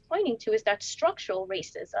research is pointing to is that structural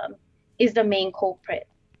racism is the main culprit.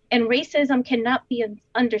 And racism cannot be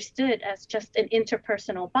understood as just an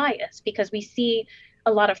interpersonal bias, because we see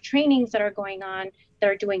a lot of trainings that are going on that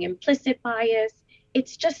are doing implicit bias.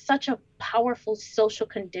 It's just such a powerful social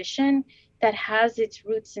condition that has its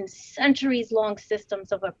roots in centuries-long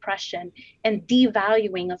systems of oppression and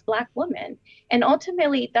devaluing of Black women. And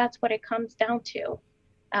ultimately, that's what it comes down to.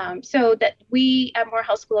 So that we at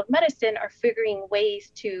Morehouse School of Medicine are figuring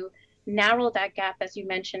ways to narrow that gap, as you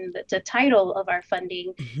mentioned, the title of our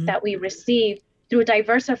funding that we receive, through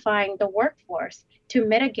diversifying the workforce to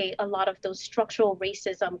mitigate a lot of those structural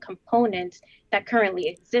racism components that currently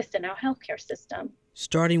exist in our healthcare system.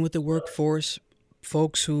 Starting with the workforce,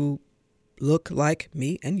 folks who look like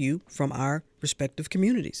me and you from our respective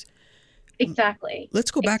communities. Exactly. Let's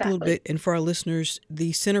go back a little bit. And for our listeners,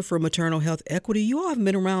 the Center for Maternal Health Equity, you all haven't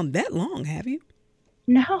been around that long, have you?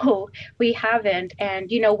 No, we haven't. And,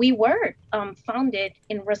 we were founded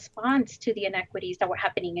in response to the inequities that were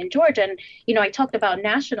happening in Georgia. And, I talked about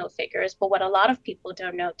national figures, but what a lot of people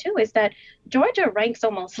don't know, too, is that Georgia ranks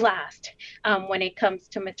almost last when it comes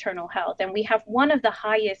to maternal health. And we have one of the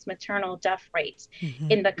highest maternal death rates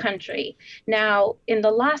in the country. Now, in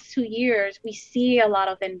the last 2 years, we see a lot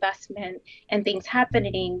of investment and things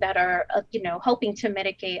happening that are, helping to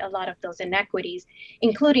mitigate a lot of those inequities,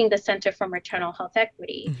 including the Center for Maternal Health Equity.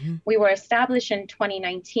 We were established in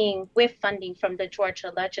 2019 with funding from the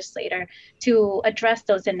Georgia legislature to address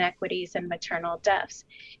those inequities in maternal deaths.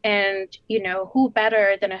 And, who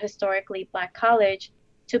better than a historically Black college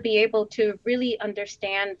to be able to really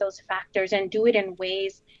understand those factors and do it in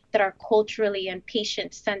ways that are culturally and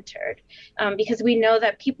patient-centered, because we know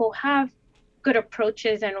that people have good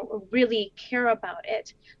approaches and really care about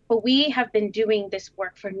it. But we have been doing this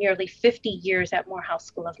work for nearly 50 years at Morehouse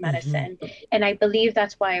School of Medicine. And I believe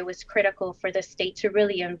that's why it was critical for the state to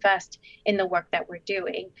really invest in the work that we're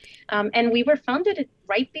doing. And we were founded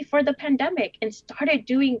right before the pandemic and started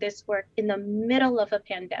doing this work in the middle of a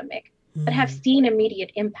pandemic, but have seen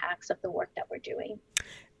immediate impacts of the work that we're doing.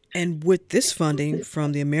 And with this funding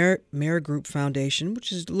from the AmeriGroup Foundation,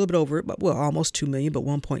 which is a little bit over, but almost $2 million, but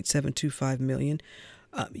 $1.725 million,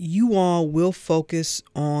 you all will focus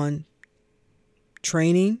on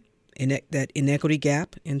training, that inequity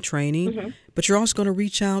gap in training, but you're also going to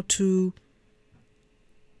reach out to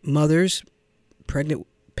mothers, pregnant,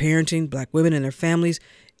 parenting, Black women and their families.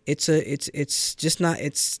 It's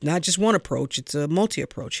not just one approach. It's a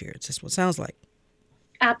multi-approach here. It's just what it sounds like.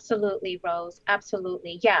 Absolutely, Rose.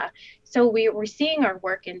 Absolutely. Yeah. So we're seeing our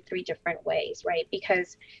work in three different ways, right?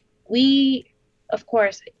 Because we, of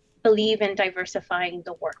course, believe in diversifying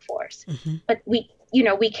the workforce, but we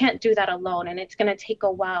can't do that alone. And it's going to take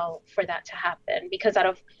a while for that to happen, because out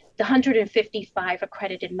of the 155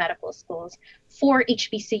 accredited medical schools, 4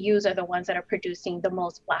 HBCUs are the ones that are producing the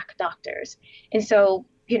most Black doctors. And so,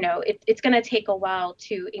 it's going to take a while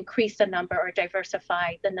to increase the number or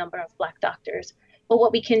diversify the number of Black doctors. But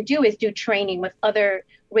what we can do is do training with other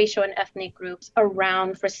racial and ethnic groups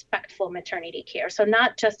around respectful maternity care. So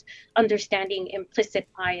not just understanding implicit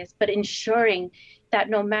bias, but ensuring that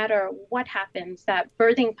no matter what happens, that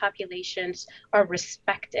birthing populations are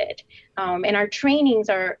respected. And our trainings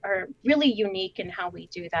are really unique in how we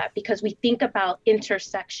do that, because we think about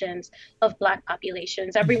intersections of Black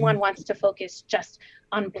populations. Everyone wants to focus just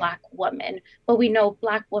on Black women, but we know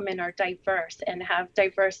Black women are diverse and have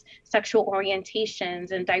diverse sexual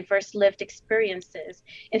orientations and diverse lived experiences.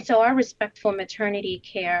 And so our respectful maternity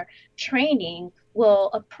care training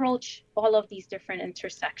will approach all of these different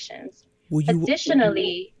intersections.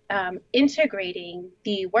 Additionally, integrating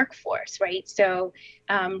the workforce, right? So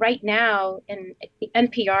right now, and the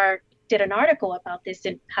NPR did an article about this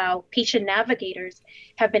and how patient navigators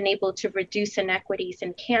have been able to reduce inequities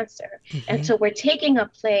in cancer. And so we're taking a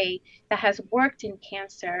play that has worked in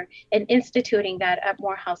cancer and instituting that at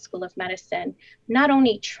Morehouse School of Medicine, not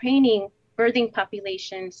only training birthing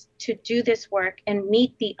populations to do this work and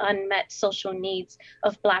meet the unmet social needs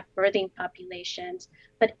of Black birthing populations,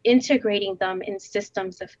 but integrating them in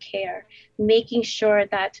systems of care, making sure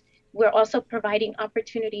that we're also providing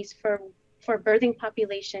opportunities for birthing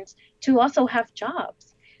populations to also have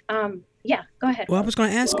jobs. Yeah, go ahead. Well, I was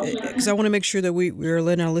going to ask, because I want to make sure that we're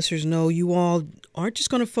letting our listeners know you all aren't just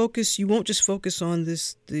going to focus, you won't just focus on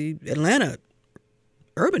the Atlanta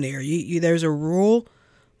urban area. There's a rural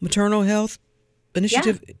maternal health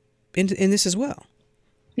initiative in this as well.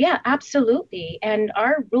 Yeah, absolutely. And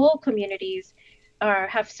our rural communities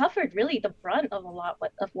have suffered really the brunt of a lot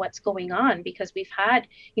of what's going on, because we've had,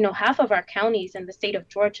 half of our counties in the state of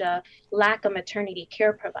Georgia lack a maternity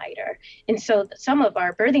care provider. And so some of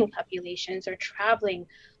our birthing populations are traveling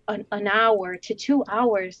an hour to 2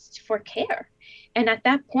 hours for care. And at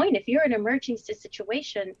that point, if you're in an emergency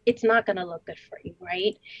situation, it's not going to look good for you,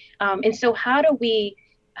 right? And so how do we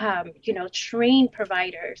train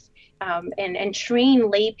providers and train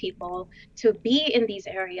lay people to be in these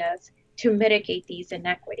areas to mitigate these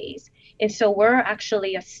inequities? And so we're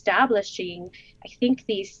actually establishing, I think,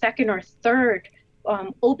 the second or third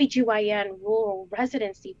OBGYN rural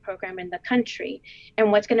residency program in the country.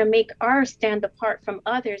 And what's going to make ours stand apart from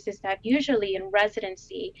others is that usually in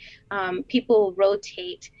residency, people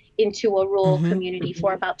rotate into a rural community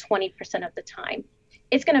for about 20% of the time.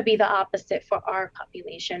 It's going to be the opposite for our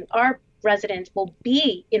population. Our residents will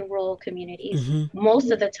be in rural communities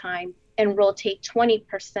most of the time and rotate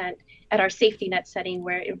 20% at our safety net setting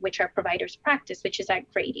in which our providers practice, which is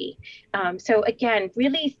at Grady. So again,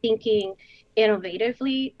 really thinking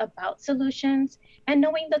innovatively about solutions and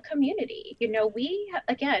knowing the community. We,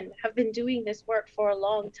 again, have been doing this work for a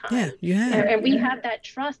long time. Yeah, you have. And we have that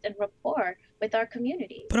trust and rapport with our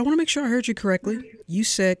community. But I want to make sure I heard you correctly. You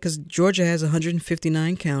said, because Georgia has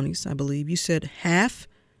 159 counties, I believe, you said half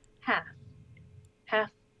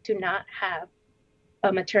do not have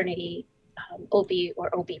a maternity OB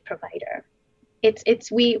or OB provider.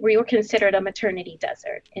 We were considered a maternity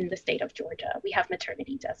desert in the state of Georgia. We have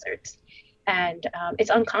maternity deserts, and it's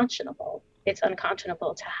unconscionable. It's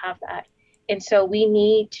unconscionable to have that. And so we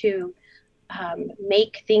need to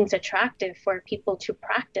make things attractive for people to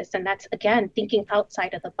practice. And that's, again, thinking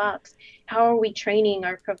outside of the box. How are we training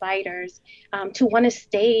our providers to want to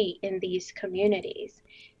stay in these communities?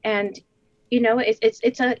 And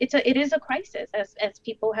it is a crisis, as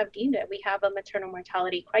people have deemed it. We have a maternal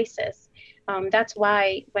mortality crisis. That's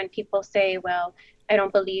why when people say, well, I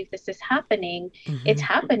don't believe this is happening, it's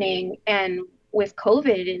happening. And with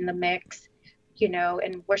COVID in the mix,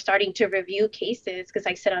 and we're starting to review cases, because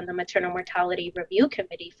I sit on the maternal mortality review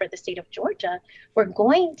committee for the state of Georgia, we're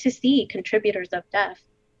going to see contributors of death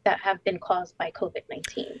that have been caused by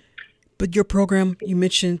COVID-19. But your program, you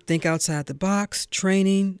mentioned think outside the box,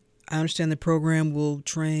 training. I understand the program will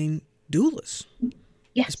train doulas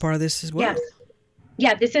as part of this as well. Yes.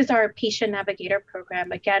 Yeah, this is our patient navigator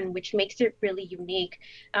program, again, which makes it really unique.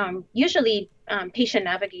 Usually patient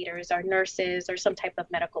navigators are nurses or some type of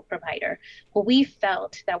medical provider. But we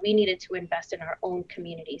felt that we needed to invest in our own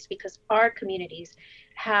communities because our communities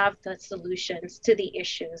have the solutions to the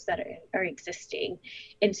issues that are existing.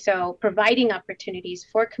 And so providing opportunities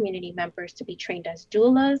for community members to be trained as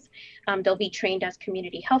doulas, they'll be trained as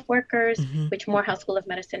community health workers, which Morehouse School of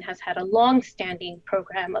Medicine has had a long-standing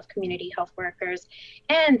program of community health workers,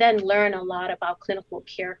 and then learn a lot about clinical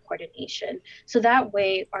care coordination. So that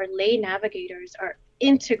way our lay navigators are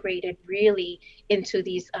integrated really into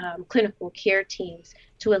these clinical care teams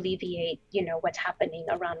to alleviate, what's happening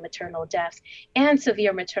around maternal deaths and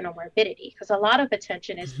severe maternal morbidity, because a lot of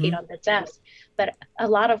attention is paid on the deaths, but a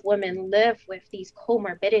lot of women live with these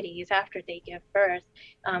comorbidities after they give birth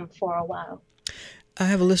for a while. I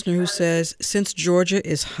have a listener who says, since Georgia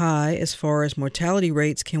is high as far as mortality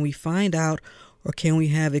rates, can we find out or can we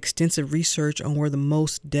have extensive research on where the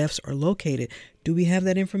most deaths are located? Do we have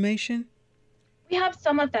that information? We have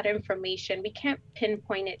some of that information. We can't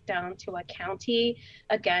pinpoint it down to a county,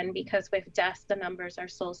 again, because with deaths, the numbers are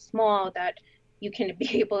so small that you can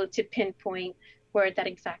be able to pinpoint where that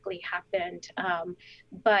exactly happened.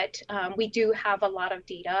 But we do have a lot of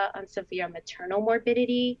data on severe maternal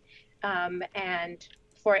morbidity. And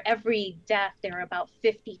for every death, there are about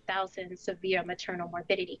 50,000 severe maternal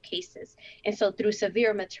morbidity cases. And so through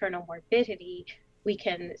severe maternal morbidity, we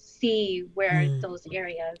can see where those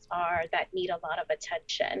areas are that need a lot of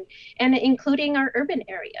attention, and including our urban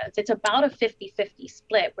areas. It's about a 50-50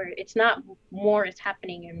 split where it's not more is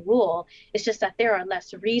happening in rural. It's just that there are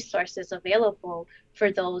less resources available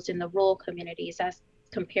for those in the rural communities as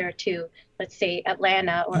compared to, let's say,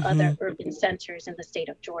 Atlanta or other urban centers in the state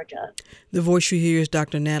of Georgia. The voice you hear is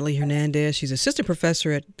Dr. Natalie Hernandez. She's assistant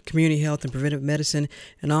professor at Community Health and Preventive Medicine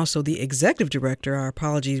and also the executive director. Our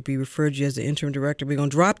apologies, we referred you as the interim director. We're going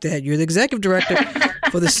to drop that. You're the executive director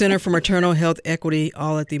for the Center for Maternal Health Equity,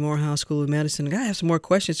 all at the Morehouse School of Medicine. I have some more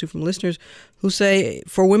questions too from listeners who say,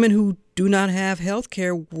 for women who do not have health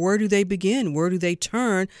care, where do they begin? Where do they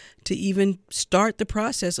turn to even start the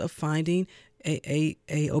process of finding a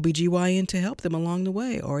OBGYN to help them along the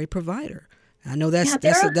way, or a provider? I know that's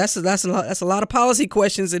a lot of policy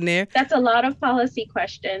questions in there. That's a lot of policy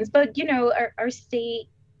questions, but our state,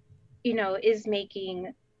 is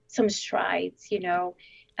making some strides.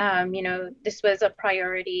 This was a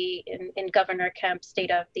priority in Governor Kemp's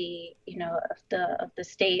State of the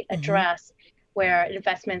State address, where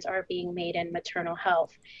investments are being made in maternal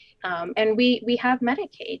health. And we have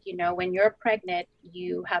Medicaid. When you're pregnant,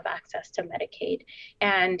 you have access to Medicaid.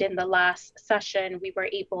 And in the last session, we were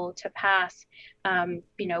able to pass,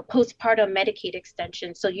 postpartum Medicaid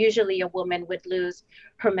extension. So usually a woman would lose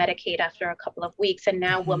her Medicaid after a couple of weeks, and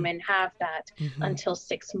now women have that until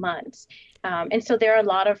 6 months. And so there are a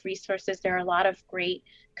lot of resources. There are a lot of great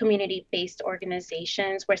community-based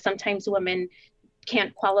organizations where sometimes women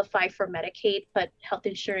can't qualify for Medicaid, but health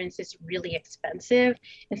insurance is really expensive.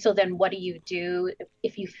 And so then what do you do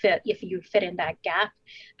if you fit in that gap?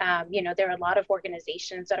 There are a lot of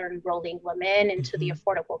organizations that are enrolling women into the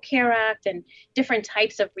Affordable Care Act and different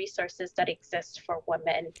types of resources that exist for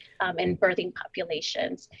women and birthing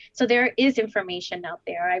populations. So there is information out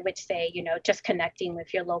there. I would say, just connecting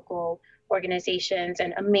with your local organizations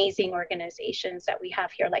and amazing organizations that we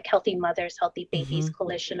have here, like Healthy Mothers, Healthy Babies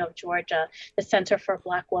Coalition of Georgia, the Center for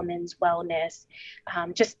Black Women's Wellness,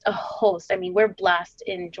 just a host. I mean, we're blessed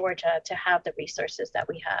in Georgia to have the resources that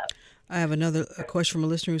we have. I have a question from a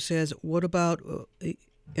listener who says, what about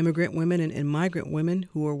immigrant women and migrant women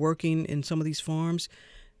who are working in some of these farms?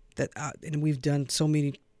 And we've done so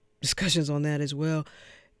many discussions on that as well.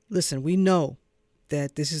 Listen, we know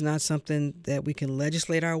that this is not something that we can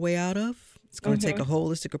legislate our way out of. It's going to take a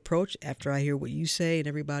holistic approach. After I hear what you say and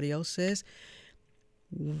everybody else says,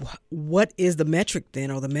 what is the metric then,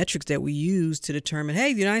 or the metrics that we use to determine,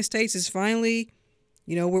 hey, the United States is finally,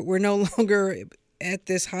 we're no longer at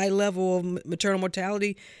this high level of maternal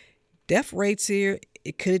mortality. Death rates here,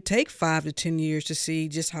 it could take 5 to 10 years to see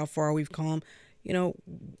just how far we've come.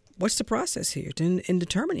 What's the process here in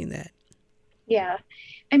determining that? Yeah.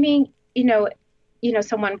 I mean,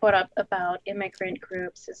 someone brought up about immigrant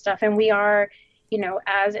groups and stuff, and we are,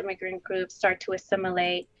 as immigrant groups start to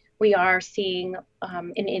assimilate, we are seeing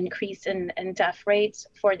an increase in death rates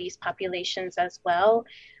for these populations as well.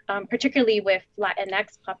 particularly with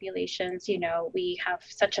Latinx populations. We have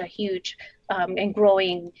such a huge and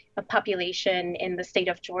growing population in the state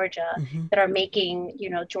of Georgia that are making,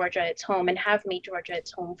 Georgia its home and have made Georgia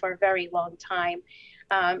its home for a very long time.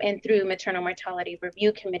 And through maternal mortality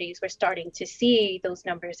review committees, we're starting to see those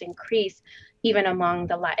numbers increase even among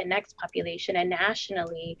the Latinx population, and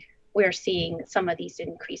nationally, we're seeing some of these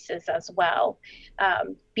increases as well.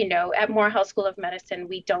 At Morehouse School of Medicine,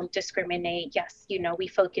 we don't discriminate. Yes, we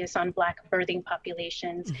focus on Black birthing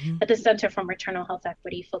populations, but the Center for Maternal Health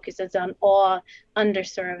Equity focuses on all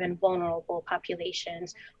underserved and vulnerable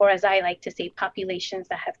populations, or as I like to say, populations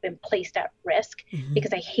that have been placed at risk,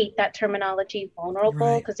 because I hate that terminology,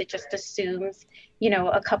 vulnerable, because it just assumes,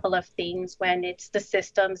 a couple of things when it's the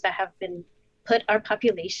systems that have been put our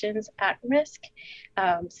populations at risk.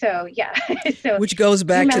 Which goes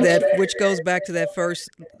back to that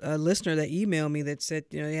first listener that emailed me that said,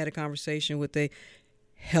 they had a conversation with a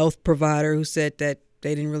health provider who said that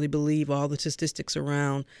they didn't really believe all the statistics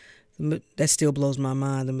around. That still blows my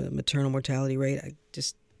mind, the maternal mortality rate. I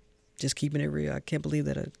just keeping it real. I can't believe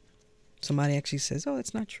that somebody actually says, "Oh,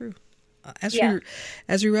 it's not true." As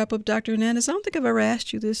we wrap up, Dr. Hernandez, I don't think I've ever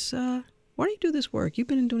asked you this. Why do you do this work? You've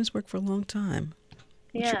been doing this work for a long time.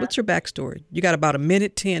 What's your backstory? You got about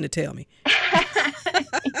 1:10 to tell me.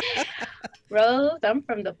 Rose, I'm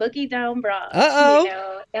from the Boogie Down Bronx.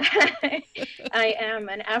 I am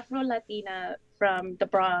an Afro-Latina from the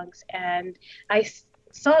Bronx, and I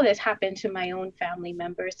saw this happen to my own family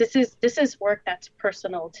members. This is work that's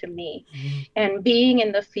personal to me. And being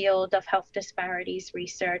in the field of health disparities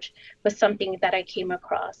research was something that I came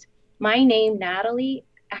across. My name, Natalie,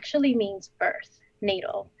 actually means birth,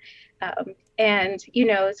 natal. And,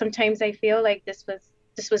 sometimes I feel like this was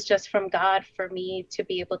just from God for me to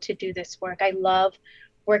be able to do this work. I love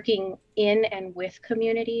working in and with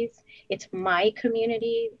communities. It's my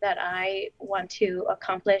community that I want to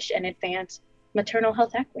accomplish and advance maternal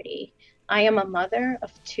health equity. I am a mother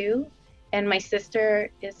of 2, and my sister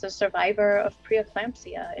is a survivor of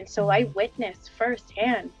preeclampsia. And so I witnessed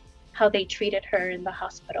firsthand how they treated her in the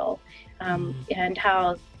hospital, and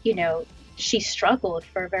how, she struggled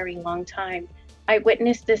for a very long time. I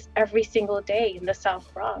witnessed this every single day in the South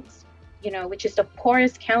Bronx, which is the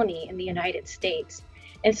poorest county in the United States.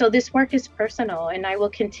 And so this work is personal, and I will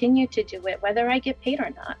continue to do it whether I get paid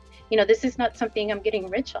or not. This is not something I'm getting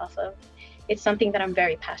rich off of. It's something that I'm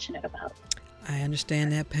very passionate about. I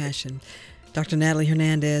understand that passion. Dr. Natalie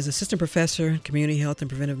Hernandez, Assistant Professor in Community Health and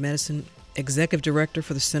Preventive Medicine, Executive Director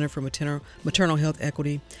for the Center for Maternal Health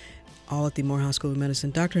Equity, all at the Morehouse School of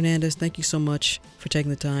Medicine. Dr. Hernandez, thank you so much for taking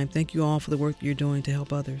the time. Thank you all for the work you're doing to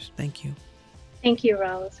help others. Thank you. Thank you,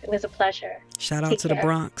 Rose. It was a pleasure. Shout out to the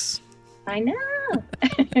Bronx. I know.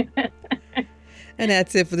 And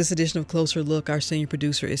that's it for this edition of Closer Look. Our senior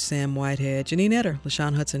producer is Sam Whitehead. Janine Etter,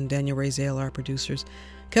 LaShawn Hudson, Daniel Razel are our producers.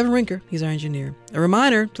 Kevin Rinker, he's our engineer. A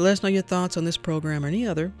reminder to let us know your thoughts on this program or any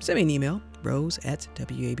other. Send me an email,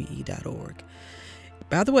 rose@wabe.org.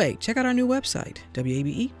 By the way, check out our new website,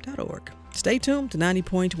 wabe.org. Stay tuned to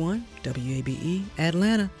 90.1 WABE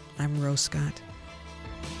Atlanta. I'm Rose Scott.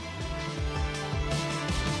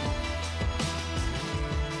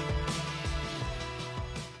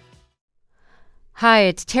 Hi,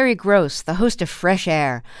 it's Terry Gross, the host of Fresh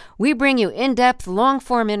Air. We bring you in-depth,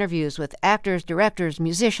 long-form interviews with actors, directors,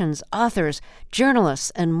 musicians, authors,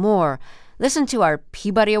 journalists, and more. Listen to our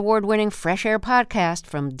Peabody Award-winning Fresh Air podcast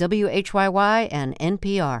from WHYY and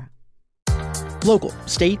NPR. Local,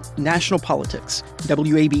 state, national politics.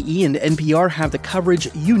 WABE and NPR have the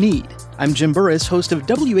coverage you need. I'm Jim Burris, host of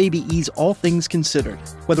WABE's All Things Considered.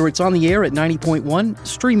 Whether it's on the air at 90.1,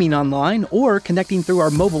 streaming online, or connecting through our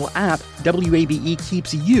mobile app, WABE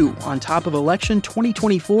keeps you on top of election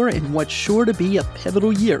 2024 in what's sure to be a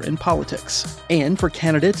pivotal year in politics. And for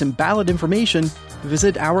candidates and ballot information,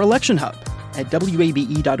 visit our election hub at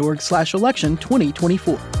wabe.org/election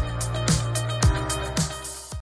 2024.